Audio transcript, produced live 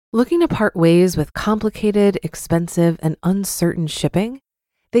Looking to part ways with complicated, expensive, and uncertain shipping?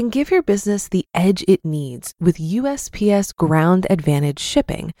 Then give your business the edge it needs with USPS Ground Advantage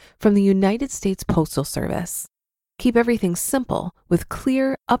shipping from the United States Postal Service. Keep everything simple with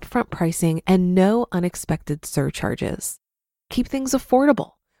clear, upfront pricing and no unexpected surcharges. Keep things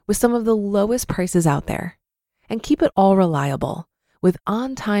affordable with some of the lowest prices out there. And keep it all reliable with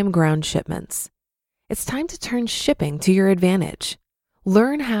on-time ground shipments. It's time to turn shipping to your advantage.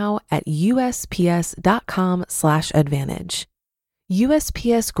 Learn how at USPS.com/advantage.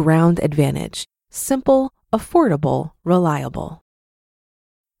 USPS Ground Advantage. Simple, affordable, reliable.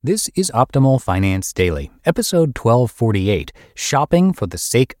 This is Optimal Finance Daily, episode 1248, Shopping for the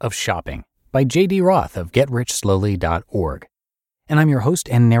Sake of Shopping, by J.D. Roth of GetRichSlowly.org. And I'm your host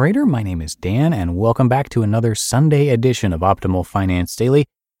and narrator. My name is Dan, and welcome back to another Sunday edition of Optimal Finance Daily.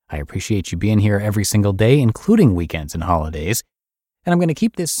 I appreciate you being here every single day, including weekends and holidays. And I'm going to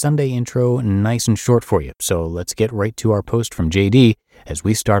keep this Sunday intro nice and short for you, so let's get right to our post from JD as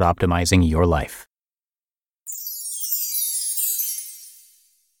we start optimizing your life.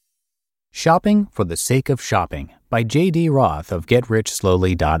 Shopping for the Sake of Shopping by J.D. Roth of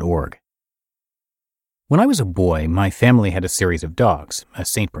GetRichSlowly.org. When I was a boy, my family had a series of dogs, a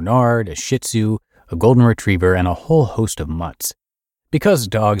St. Bernard, a Shih Tzu, a Golden Retriever, and a whole host of mutts. Because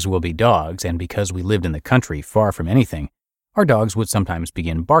dogs will be dogs, and because we lived in the country far from anything, our dogs would sometimes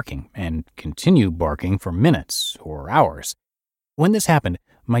begin barking and continue barking for minutes or hours. When this happened,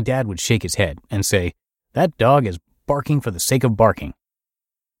 my dad would shake his head and say, "That dog is barking for the sake of barking."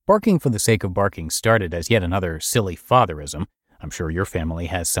 Barking for the sake of barking started as yet another silly fatherism. I'm sure your family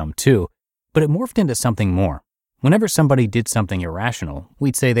has some too, but it morphed into something more. Whenever somebody did something irrational,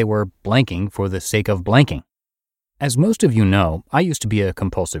 we'd say they were blanking for the sake of blanking. As most of you know, I used to be a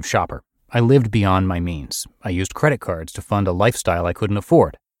compulsive shopper. I lived beyond my means. I used credit cards to fund a lifestyle I couldn't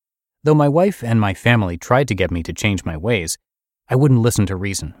afford. Though my wife and my family tried to get me to change my ways, I wouldn't listen to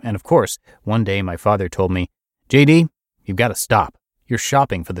reason. And of course, one day my father told me, "JD, you've got to stop. You're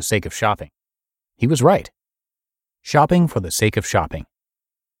shopping for the sake of shopping." He was right. Shopping for the sake of shopping.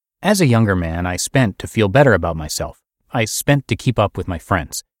 As a younger man, I spent to feel better about myself. I spent to keep up with my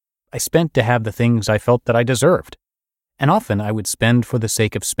friends. I spent to have the things I felt that I deserved. And often I would spend for the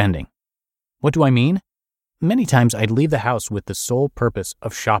sake of spending. What do I mean? Many times I'd leave the house with the sole purpose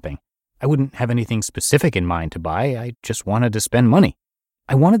of shopping. I wouldn't have anything specific in mind to buy. I just wanted to spend money.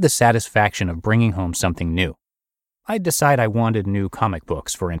 I wanted the satisfaction of bringing home something new. I'd decide I wanted new comic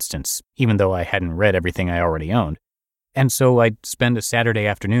books, for instance, even though I hadn't read everything I already owned. And so I'd spend a Saturday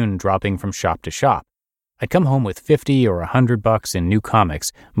afternoon dropping from shop to shop. I'd come home with $50 or $100 in new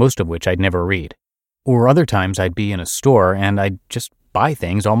comics, most of which I'd never read. Or other times I'd be in a store and I'd just buy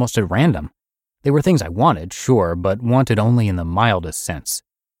things almost at random. They were things I wanted, sure, but wanted only in the mildest sense.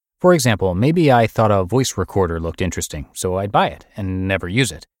 For example, maybe I thought a voice recorder looked interesting, so I'd buy it and never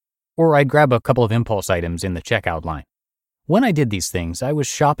use it. Or I'd grab a couple of impulse items in the checkout line. When I did these things, I was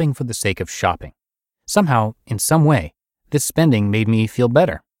shopping for the sake of shopping. Somehow, in some way, this spending made me feel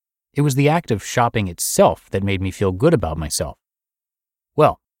better. It was the act of shopping itself that made me feel good about myself.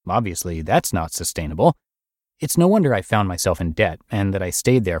 Well, obviously, that's not sustainable. It's no wonder I found myself in debt and that I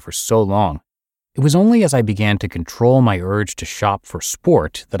stayed there for so long. It was only as I began to control my urge to shop for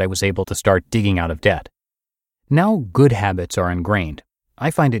sport that I was able to start digging out of debt. Now good habits are ingrained.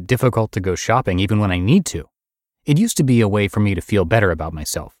 I find it difficult to go shopping even when I need to. It used to be a way for me to feel better about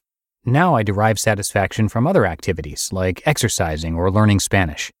myself. Now I derive satisfaction from other activities like exercising or learning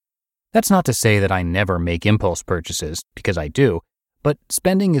Spanish. That's not to say that I never make impulse purchases, because I do, but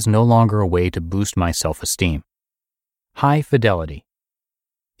spending is no longer a way to boost my self-esteem. High fidelity.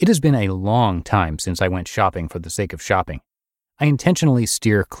 It has been a long time since I went shopping for the sake of shopping. I intentionally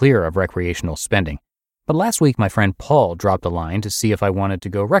steer clear of recreational spending, but last week my friend Paul dropped a line to see if I wanted to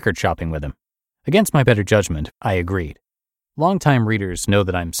go record shopping with him. Against my better judgment, I agreed. Longtime readers know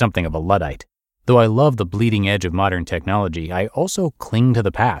that I'm something of a Luddite. Though I love the bleeding edge of modern technology, I also cling to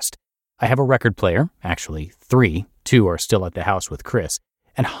the past. I have a record player, actually 3, 2 are still at the house with Chris,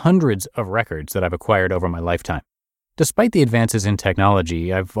 and hundreds of records that I've acquired over my lifetime. Despite the advances in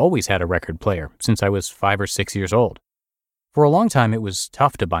technology, I've always had a record player since I was 5 or 6 years old. For a long time, it was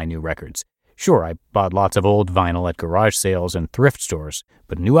tough to buy new records. Sure, I bought lots of old vinyl at garage sales and thrift stores,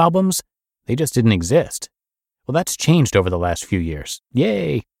 but new albums? They just didn't exist. Well, that's changed over the last few years.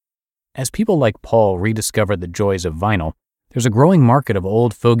 Yay! As people like Paul rediscover the joys of vinyl, there's a growing market of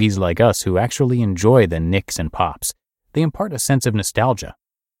old fogies like us who actually enjoy the nicks and pops. They impart a sense of nostalgia.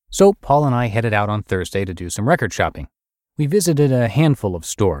 So Paul and I headed out on Thursday to do some record shopping. We visited a handful of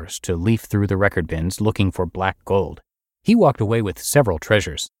stores to leaf through the record bins looking for black gold. He walked away with several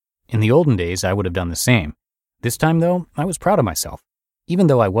treasures. In the olden days, I would have done the same. This time, though, I was proud of myself. Even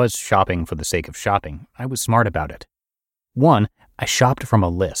though I was shopping for the sake of shopping, I was smart about it. 1, I shopped from a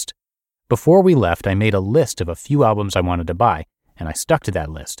list. Before we left, I made a list of a few albums I wanted to buy, and I stuck to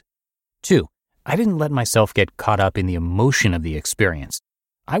that list. 2, I didn't let myself get caught up in the emotion of the experience.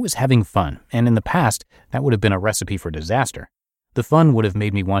 I was having fun, and in the past, that would have been a recipe for disaster. The fun would have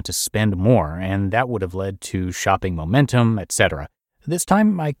made me want to spend more, and that would have led to shopping momentum, etc. This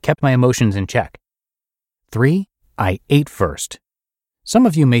time, I kept my emotions in check. 3, I ate first. Some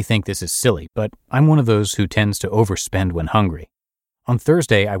of you may think this is silly, but I'm one of those who tends to overspend when hungry. On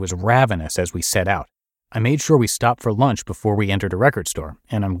Thursday, I was ravenous as we set out. I made sure we stopped for lunch before we entered a record store,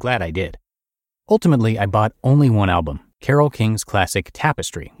 and I'm glad I did. Ultimately, I bought only one album, Carole King's classic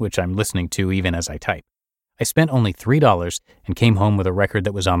Tapestry, which I'm listening to even as I type. I spent only $3 and came home with a record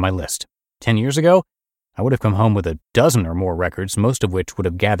that was on my list. 10 years ago, I would have come home with a dozen or more records, most of which would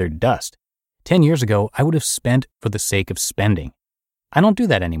have gathered dust. 10 years ago, I would have spent for the sake of spending. I don't do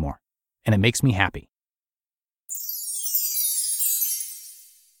that anymore, and it makes me happy.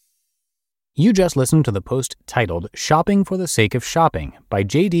 You just listened to the post titled Shopping for the Sake of Shopping by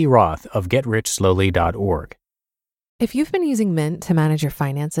J.D. Roth of GetRichSlowly.org. If you've been using Mint to manage your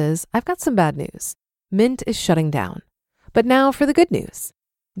finances, I've got some bad news. Mint is shutting down. But now for the good news.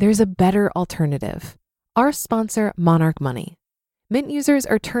 There's a better alternative. Our sponsor, Monarch Money. Mint users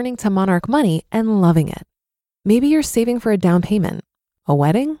are turning to Monarch Money and loving it. Maybe you're saving for a down payment, a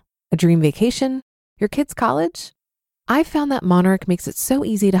wedding, a dream vacation, your kid's college. I've found that Monarch makes it so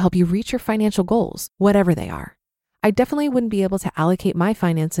easy to help you reach your financial goals, whatever they are. I definitely wouldn't be able to allocate my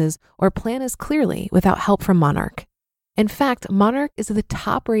finances or plan as clearly without help from Monarch. In fact, Monarch is the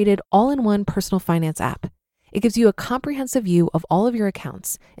top-rated all-in-one personal finance app. It gives you a comprehensive view of all of your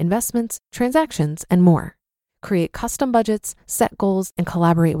accounts, investments, transactions, and more. Create custom budgets, set goals, and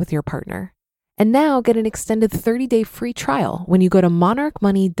collaborate with your partner. And now get an extended 30-day free trial when you go to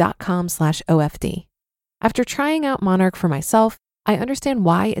monarchmoney.com/OFD. After trying out Monarch for myself, I understand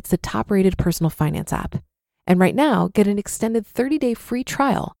why it's the top-rated personal finance app. And right now, get an extended 30-day free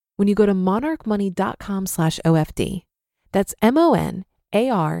trial when you go to monarchmoney.com/OFD. That's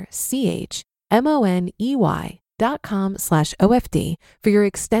monarchmoney.com/OFD for your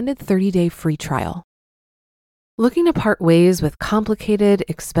extended 30-day free trial. Looking to part ways with complicated,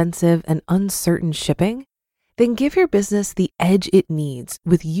 expensive, and uncertain shipping? Then give your business the edge it needs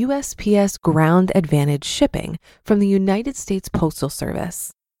with USPS Ground Advantage shipping from the United States Postal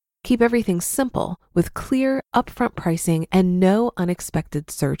Service. Keep everything simple with clear, upfront pricing and no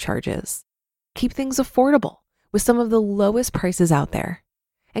unexpected surcharges. Keep things affordable with some of the lowest prices out there.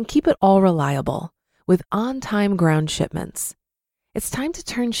 And keep it all reliable with on-time ground shipments. It's time to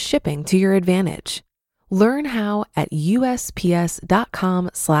turn shipping to your advantage. Learn how at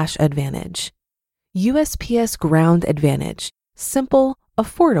USPS.com/advantage. USPS Ground Advantage. Simple,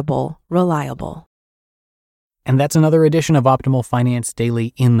 affordable, reliable. And that's another edition of Optimal Finance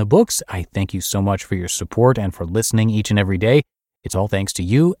Daily in the books. I thank you so much for your support and for listening each and every day. It's all thanks to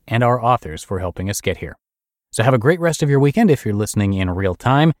you and our authors for helping us get here. So have a great rest of your weekend if you're listening in real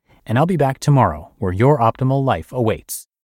time, and I'll be back tomorrow where your optimal life awaits.